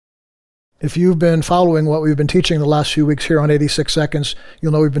If you've been following what we've been teaching the last few weeks here on 86 Seconds,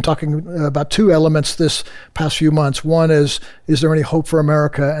 you'll know we've been talking about two elements this past few months. One is there any hope for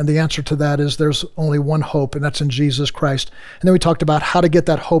America? And the answer to that is there's only one hope, and that's in Jesus Christ. And then we talked about how to get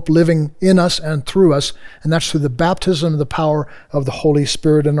that hope living in us and through us, and that's through the baptism and the power of the Holy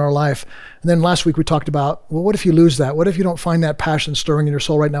Spirit in our life. And then last week we talked about, well, what if you lose that? What if you don't find that passion stirring in your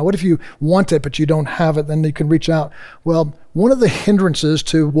soul right now? What if you want it, but you don't have it? Then you can reach out. Well, one of the hindrances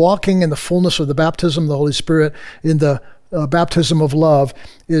to walking in the fullness of the baptism of the Holy Spirit, in the baptism of love,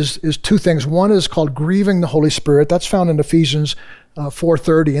 is two things. One is called grieving the Holy Spirit. That's found in Ephesians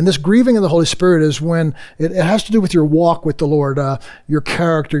 4:30. And this grieving of the Holy Spirit is when it has to do with your walk with the Lord, your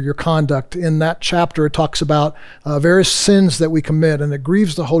character, your conduct. In that chapter, it talks about various sins that we commit, and it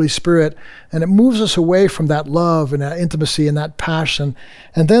grieves the Holy Spirit, and it moves us away from that love and that intimacy and that passion.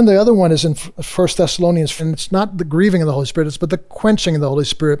 And then the other one is in 1 Thessalonians, and it's not the grieving of the Holy Spirit, but the quenching of the Holy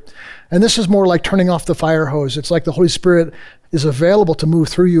Spirit. And this is more like turning off the fire hose. It's like the Holy Spirit is available to move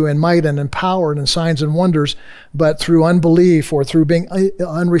through you in might and in power and in signs and wonders, but through unbelief or through being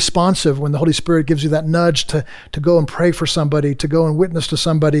unresponsive, when the Holy Spirit gives you that nudge to go and pray for somebody, to go and witness to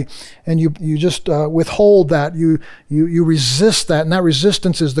somebody, and you just withhold that, you resist that, and that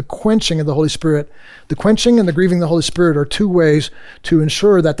resistance is the quenching of the Holy Spirit. The quenching and the grieving of the Holy Spirit are two ways to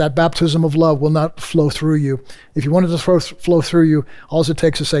ensure that that baptism of love will not flow through you. If you want it to flow through you, all it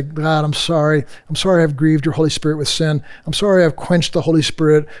takes is say, God, I'm sorry. I'm sorry I've grieved your Holy Spirit with sin. I'm sorry I've quenched the Holy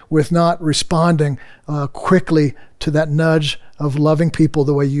Spirit with not responding quickly to that nudge of loving people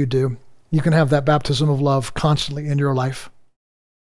the way you do. You can have that baptism of love constantly in your life.